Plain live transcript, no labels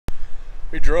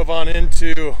We drove on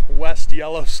into West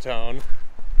Yellowstone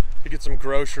to get some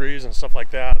groceries and stuff like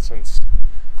that since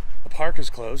the park is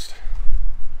closed.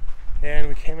 And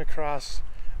we came across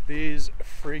these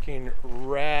freaking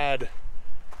rad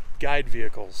guide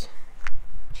vehicles.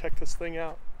 Check this thing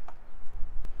out.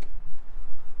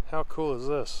 How cool is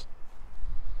this?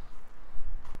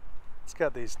 It's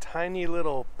got these tiny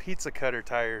little pizza cutter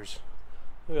tires.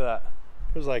 Look at that.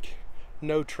 There's like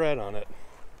no tread on it.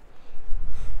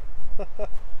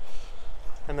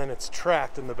 And then it's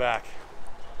tracked in the back.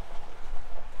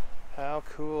 How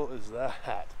cool is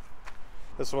that?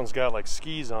 This one's got like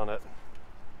skis on it.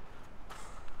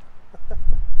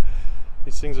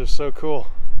 These things are so cool.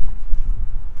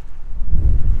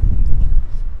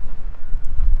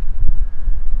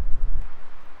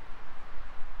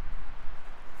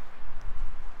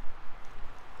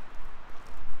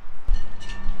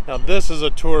 Now this is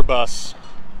a tour bus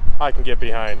I can get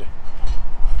behind.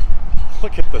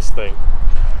 Look at this thing.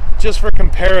 Just for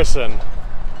comparison,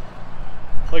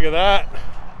 look at that,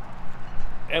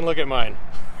 and look at mine.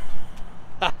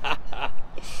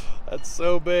 That's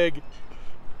so big.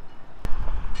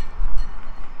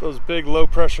 Those big low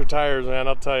pressure tires, man,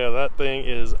 I'll tell you, that thing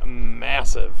is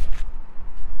massive.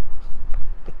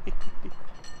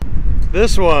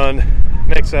 This one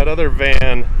makes that other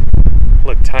van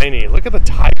look tiny. Look at the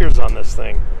tires on this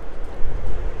thing.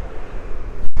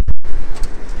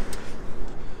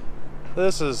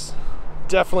 This is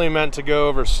definitely meant to go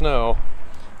over snow.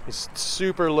 These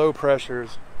super low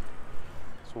pressures.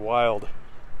 It's wild.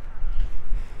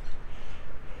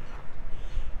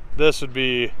 This would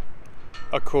be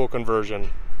a cool conversion.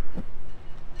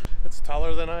 It's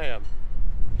taller than I am.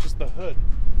 Just the hood.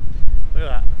 Look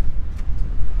at that.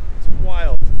 It's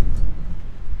wild.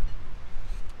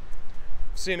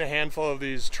 I've seen a handful of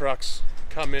these trucks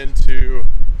come into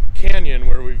Canyon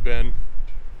where we've been.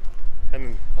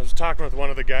 And I was talking with one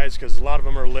of the guys because a lot of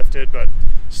them are lifted but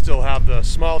still have the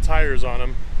small tires on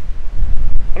them.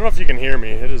 I don't know if you can hear me,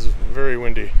 it is very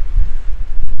windy.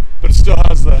 But it still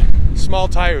has the small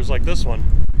tires like this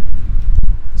one.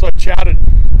 So I chatted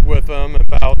with them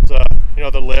about you know,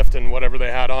 the lift and whatever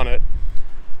they had on it.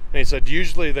 And he said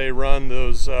usually they run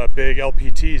those big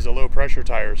LPTs, the low pressure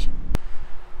tires.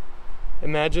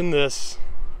 Imagine this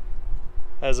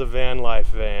as a van life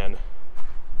van.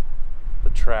 The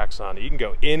tracks on it. You can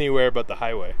go anywhere but the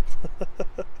highway.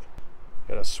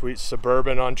 Got a sweet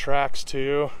Suburban on tracks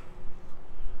too.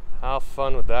 How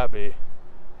fun would that be?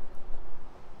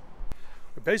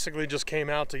 We basically just came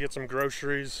out to get some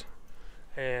groceries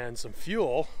and some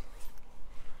fuel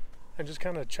and just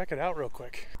kind of check it out real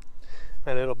quick.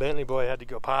 My little Bentley boy had to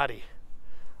go potty,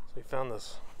 so we found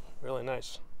this really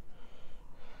nice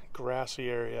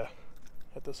grassy area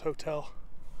at this hotel.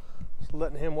 Just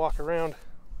letting him walk around.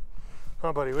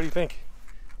 Huh, buddy? What do you think?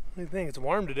 What do you think? It's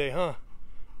warm today, huh?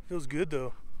 Feels good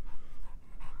though.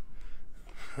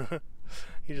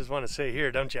 You just want to stay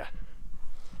here, don't you?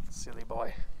 Silly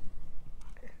boy.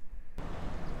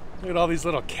 Look at all these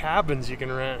little cabins you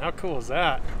can rent. How cool is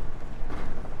that?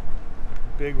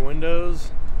 Big windows.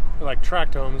 They're like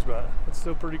tract homes, but it's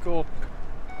still pretty cool.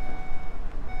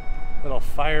 Little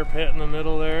fire pit in the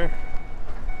middle there.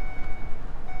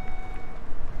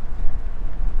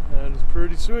 That is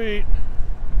pretty sweet.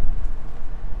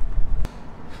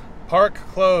 Park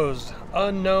closed.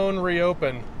 Unknown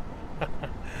reopen.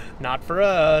 Not for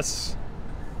us.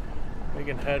 We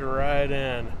can head right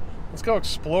in. Let's go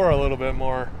explore a little bit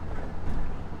more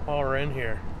while we're in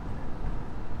here.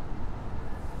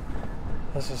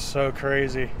 This is so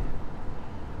crazy.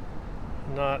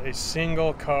 Not a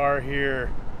single car here.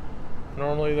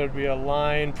 Normally there'd be a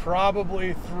line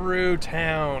probably through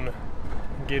town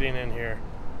getting in here.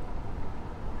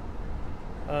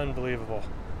 Unbelievable.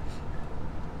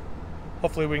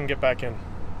 Hopefully we can get back in.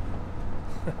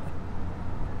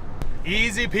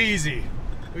 Easy peasy.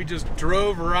 We just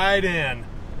drove right in.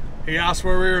 He asked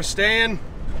where we were staying.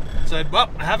 Said, well,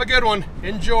 have a good one.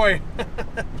 Enjoy.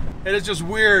 It is just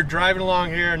weird driving along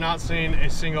here and not seeing a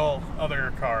single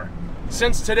other car.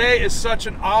 Since today is such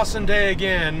an awesome day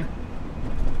again,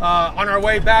 on our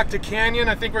way back to Canyon,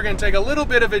 I think we're going to take a little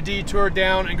bit of a detour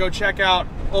down and go check out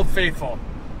Old Faithful.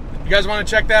 You guys want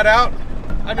to check that out?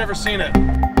 I've never seen it.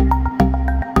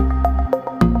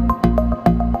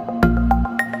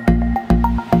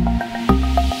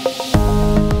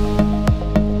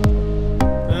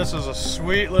 This is a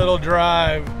sweet little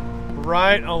drive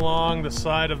right along the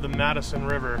side of the Madison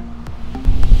River.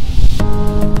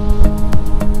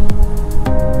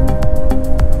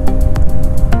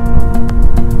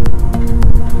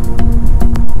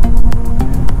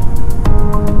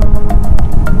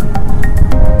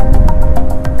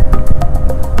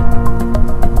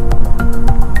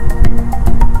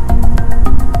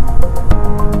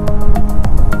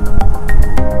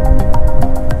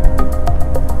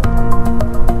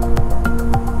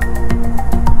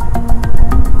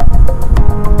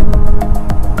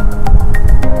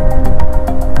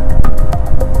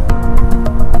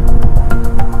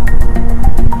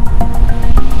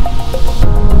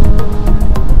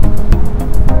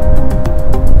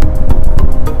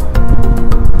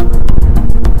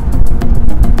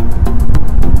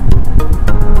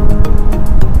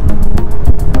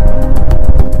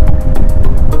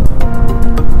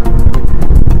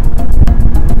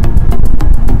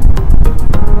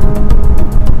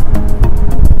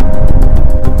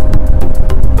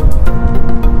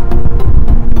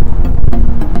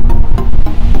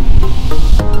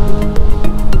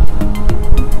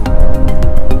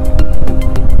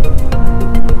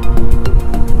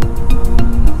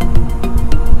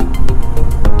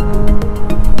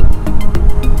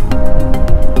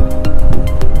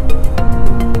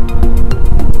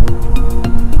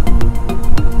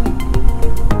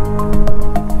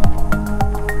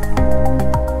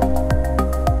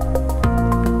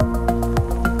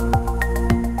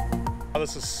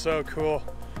 this is so cool.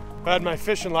 If I had my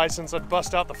fishing license, I'd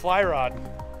bust out the fly rod.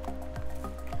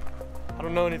 I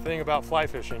don't know anything about fly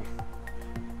fishing.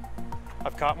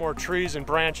 I've caught more trees and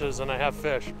branches than I have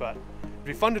fish, but it'd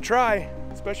be fun to try,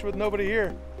 especially with nobody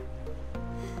here.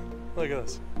 Look at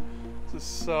this. This is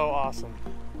so awesome.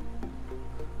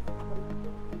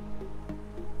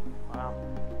 Wow.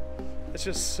 It's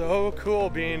just so cool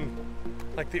being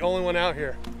like the only one out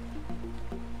here.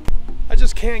 I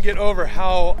just can't get over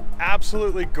how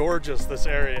absolutely gorgeous this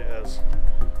area is.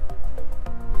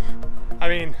 I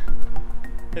mean,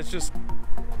 it's just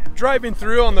driving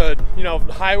through on the, you know,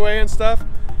 highway and stuff.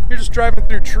 You're just driving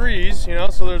through trees, you know,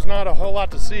 so there's not a whole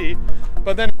lot to see.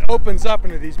 But then it opens up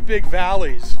into these big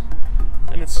valleys,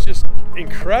 and it's just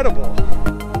incredible.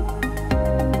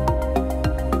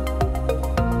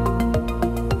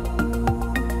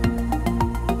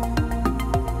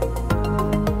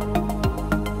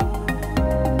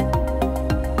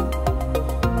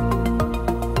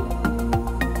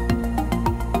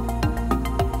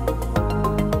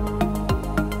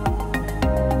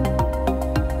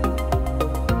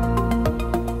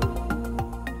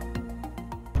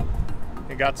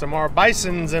 Got some more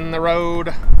bisons in the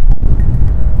road.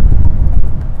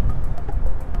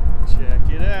 Check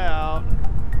it out.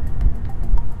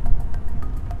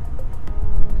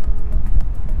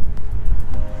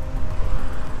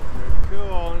 Very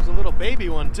cool. There's a little baby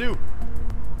one too.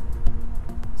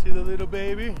 See the little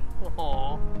baby?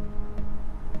 Aww.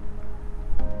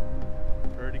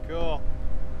 Pretty cool.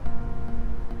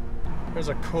 There's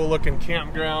a cool looking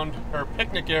campground or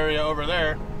picnic area over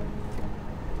there.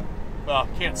 Well,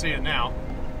 can't see it now.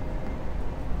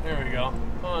 There we go.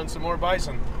 Oh, and some more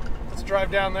bison. Let's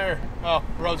drive down there. Oh,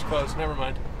 road's closed. Never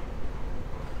mind.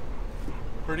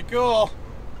 Pretty cool.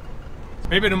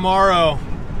 Maybe tomorrow,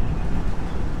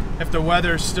 if the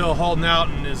weather's still holding out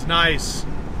and is nice,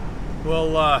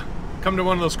 we'll come to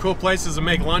one of those cool places and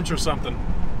make lunch or something.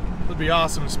 It'd be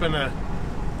awesome to spend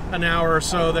an hour or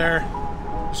so there,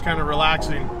 just kind of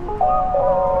relaxing.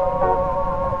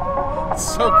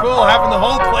 It's so cool having the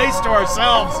whole place to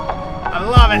ourselves. I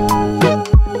love it.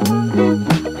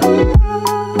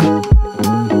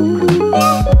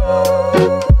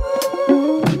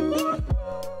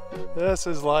 This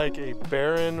is like a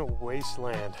barren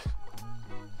wasteland.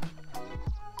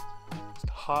 Just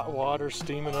hot water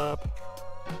steaming up.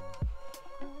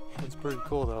 It's pretty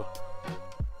cool though.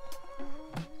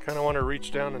 Kind of want to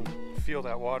reach down and feel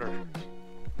that water.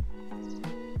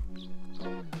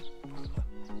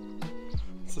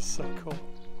 This is so cool.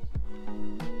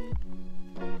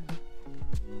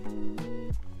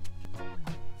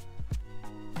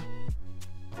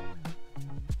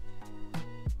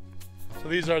 So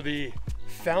these are the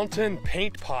fountain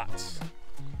paint pots.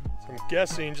 So I'm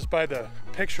guessing just by the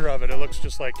picture of it, it looks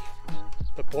just like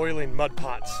the boiling mud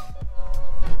pots.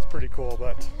 It's pretty cool,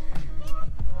 but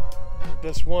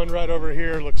this one right over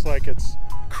here looks like it's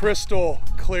crystal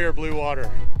clear blue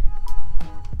water.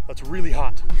 That's really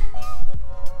hot.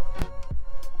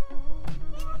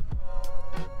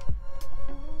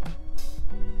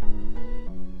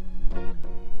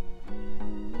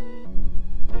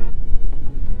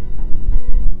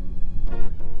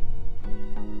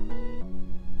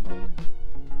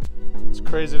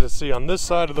 Crazy to see on this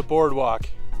side of the boardwalk.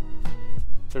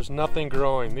 There's nothing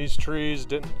growing. These trees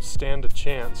didn't stand a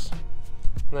chance.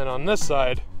 And then on this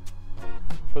side,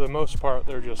 for the most part,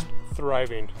 they're just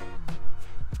thriving.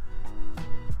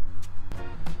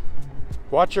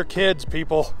 Watch your kids,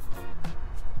 people.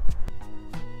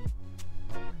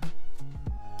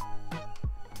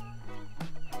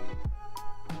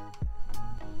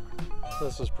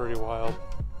 This is pretty wild.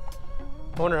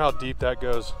 I wonder how deep that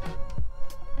goes.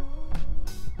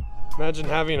 Imagine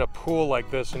having a pool like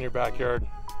this in your backyard,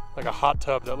 like a hot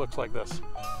tub that looks like this.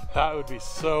 That would be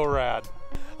so rad.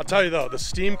 I'll tell you though, the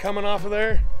steam coming off of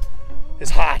there is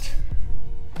hot.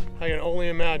 I can only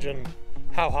imagine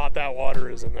how hot that water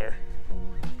is in there,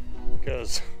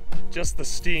 because just the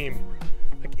steam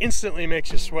like instantly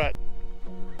makes you sweat.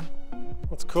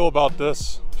 What's cool about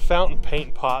this fountain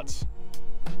paint pots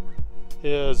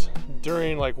is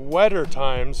during like wetter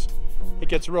times, it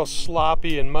gets real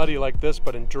sloppy and muddy like this,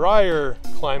 but in drier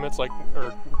climates, like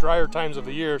or drier times of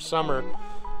the year, summer,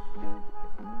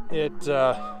 it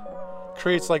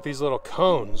creates like these little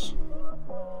cones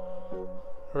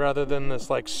rather than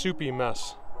this like soupy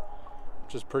mess,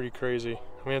 which is pretty crazy.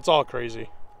 I mean, it's all crazy.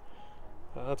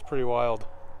 That's pretty wild.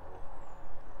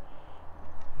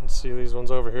 Let's see these ones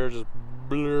over here just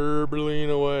blurbling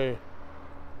away.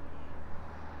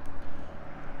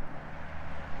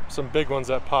 Some big ones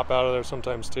that pop out of there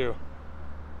sometimes too.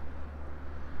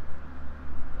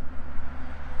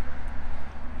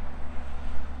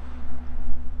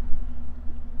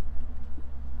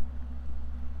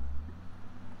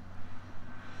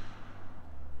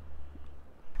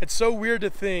 It's so weird to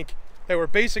think that we're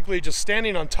basically just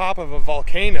standing on top of a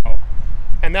volcano,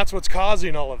 and that's what's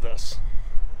causing all of this.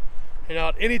 You know,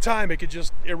 at any time it could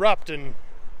just erupt and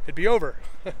it'd be over.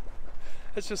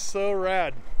 It's just so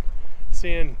rad,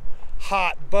 seeing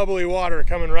hot, bubbly water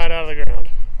coming right out of the ground.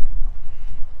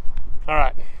 All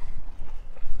right,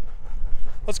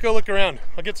 let's go look around.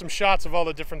 I'll get some shots of all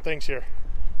the different things here,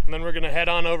 and then we're gonna head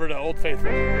on over to Old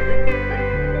Faithful.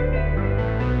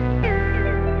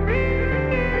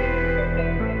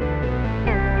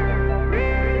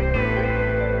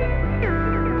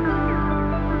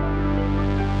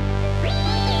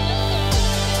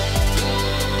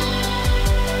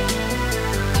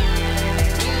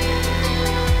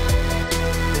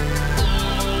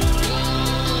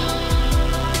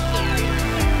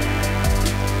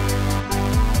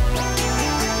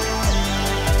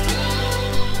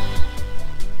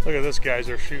 Look at this, guys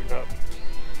are shooting up.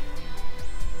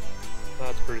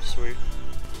 That's pretty sweet.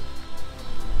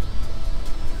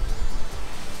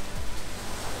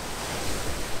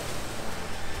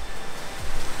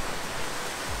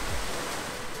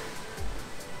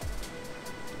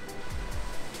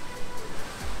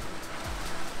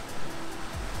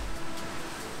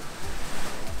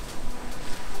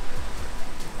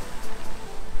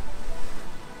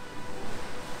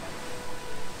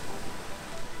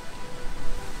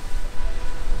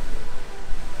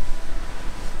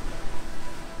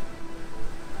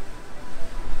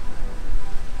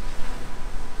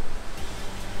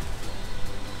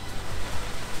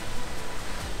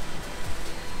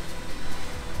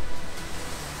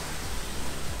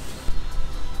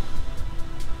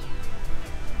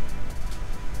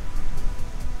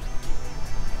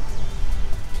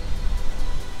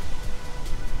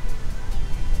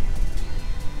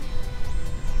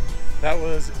 That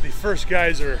was the first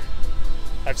geyser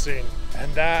I've seen,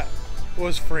 and that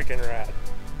was freaking rad.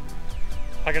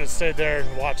 I could have stayed there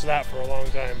and watched that for a long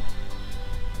time.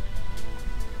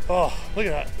 Oh, look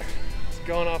at that. It's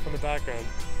going off in the background.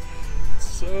 It's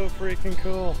so freaking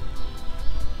cool.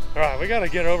 All right, we gotta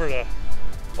get over to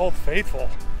Old Faithful.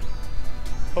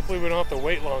 Hopefully we don't have to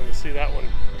wait long to see that one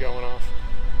going off.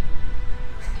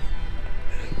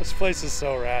 This place is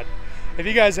so rad. If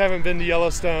you guys haven't been to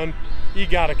Yellowstone, you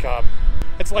gotta come.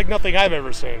 It's like nothing I've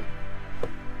ever seen,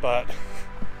 but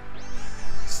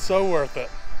so worth it.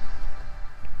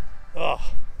 Oh,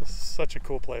 this is such a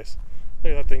cool place.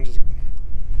 Look at that thing just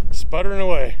sputtering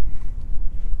away.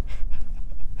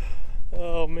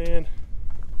 Oh man.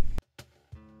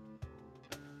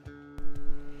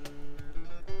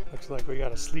 Looks like we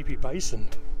got a sleepy bison.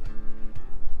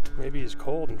 Maybe he's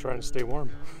cold and trying to stay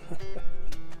warm.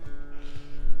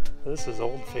 This is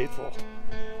Old Faithful.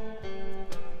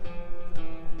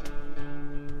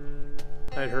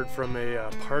 I'd heard from a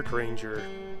park ranger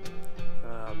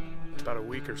about a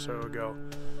week or so ago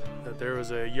that there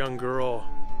was a young girl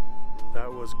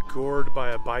that was gored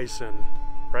by a bison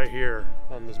right here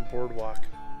on this boardwalk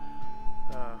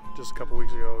just a couple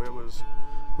weeks ago. It was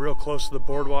real close to the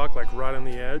boardwalk, like right on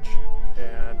the edge,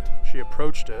 and she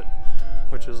approached it,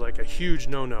 which is like a huge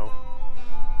no-no.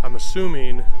 I'm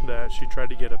assuming that she tried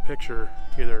to get a picture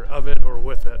either of it or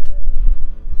with it,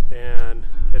 and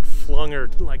it flung her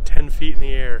like 10 feet in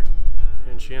the air,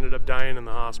 and she ended up dying in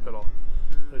the hospital.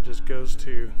 It just goes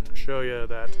to show you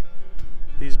that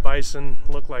these bison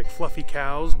look like fluffy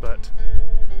cows, but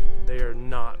they are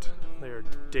not. They are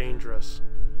dangerous,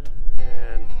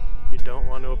 and you don't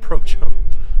want to approach them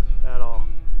at all.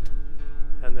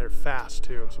 And they're fast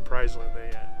too, surprisingly.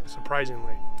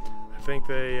 I think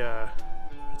they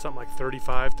it's something like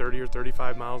 30 or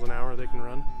 35 miles an hour they can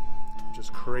run, which is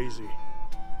crazy.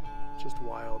 Just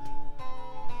wild.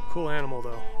 Cool animal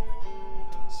though.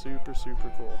 Super,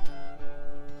 super cool.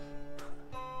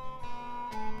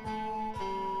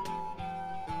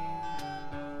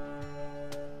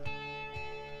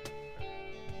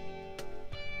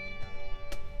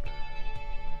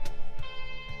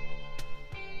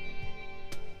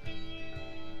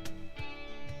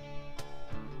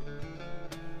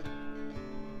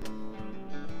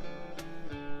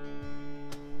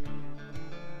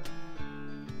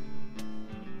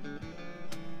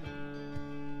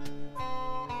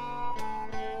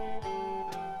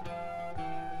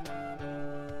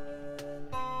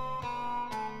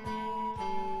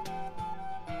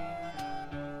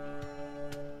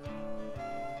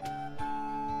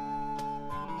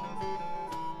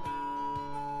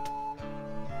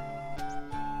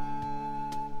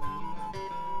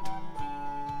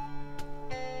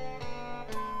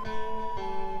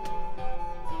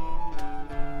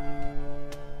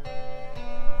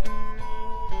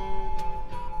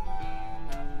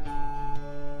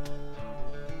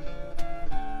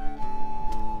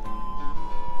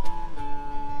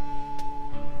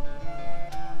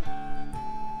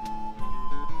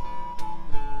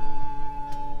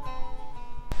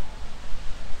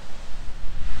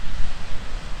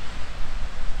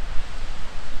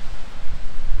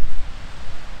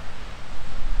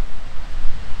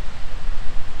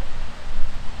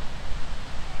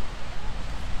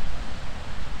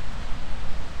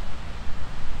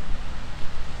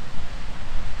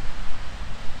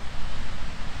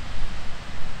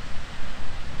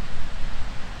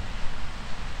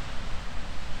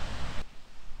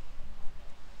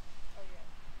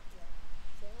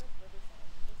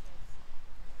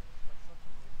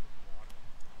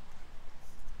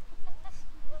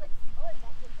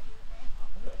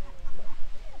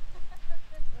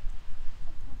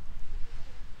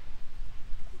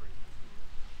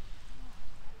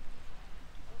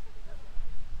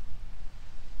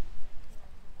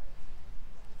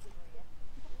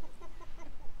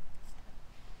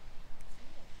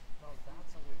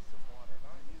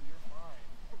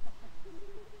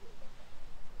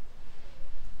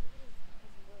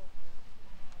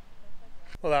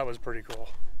 Well, that was pretty cool.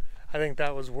 I think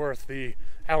that was worth the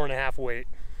hour-and-a-half wait,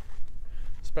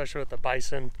 especially with the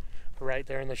bison right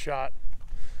there in the shot.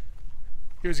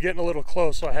 He was getting a little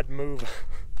close, so I had to move.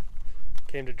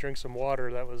 Came to drink some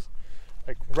water that was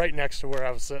like right next to where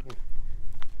I was sitting.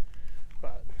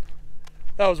 But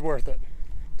that was worth it.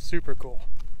 Super cool.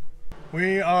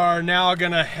 We are now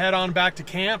gonna head on back to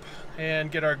camp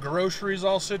and get our groceries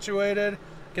all situated,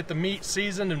 get the meat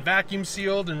seasoned and vacuum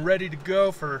sealed and ready to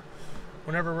go for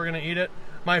whenever we're gonna eat it.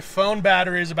 My phone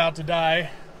battery is about to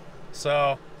die,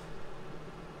 so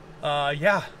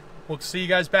yeah, we'll see you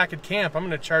guys back at camp. I'm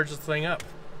gonna charge this thing up.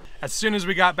 As soon as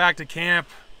we got back to camp,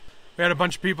 we had a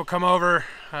bunch of people come over,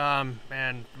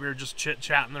 and we were just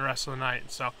chit-chatting the rest of the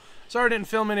night. So sorry I didn't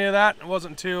film any of that. It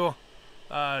wasn't too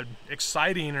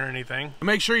exciting or anything.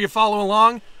 Make sure you follow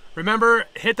along. Remember,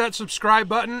 hit that subscribe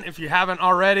button if you haven't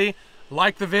already.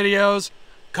 Like the videos,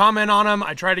 comment on them.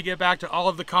 I try to get back to all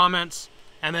of the comments.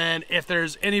 And then if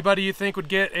there's anybody you think would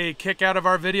get a kick out of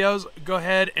our videos, go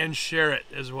ahead and share it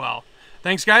as well.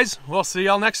 Thanks, guys. We'll see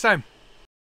y'all next time.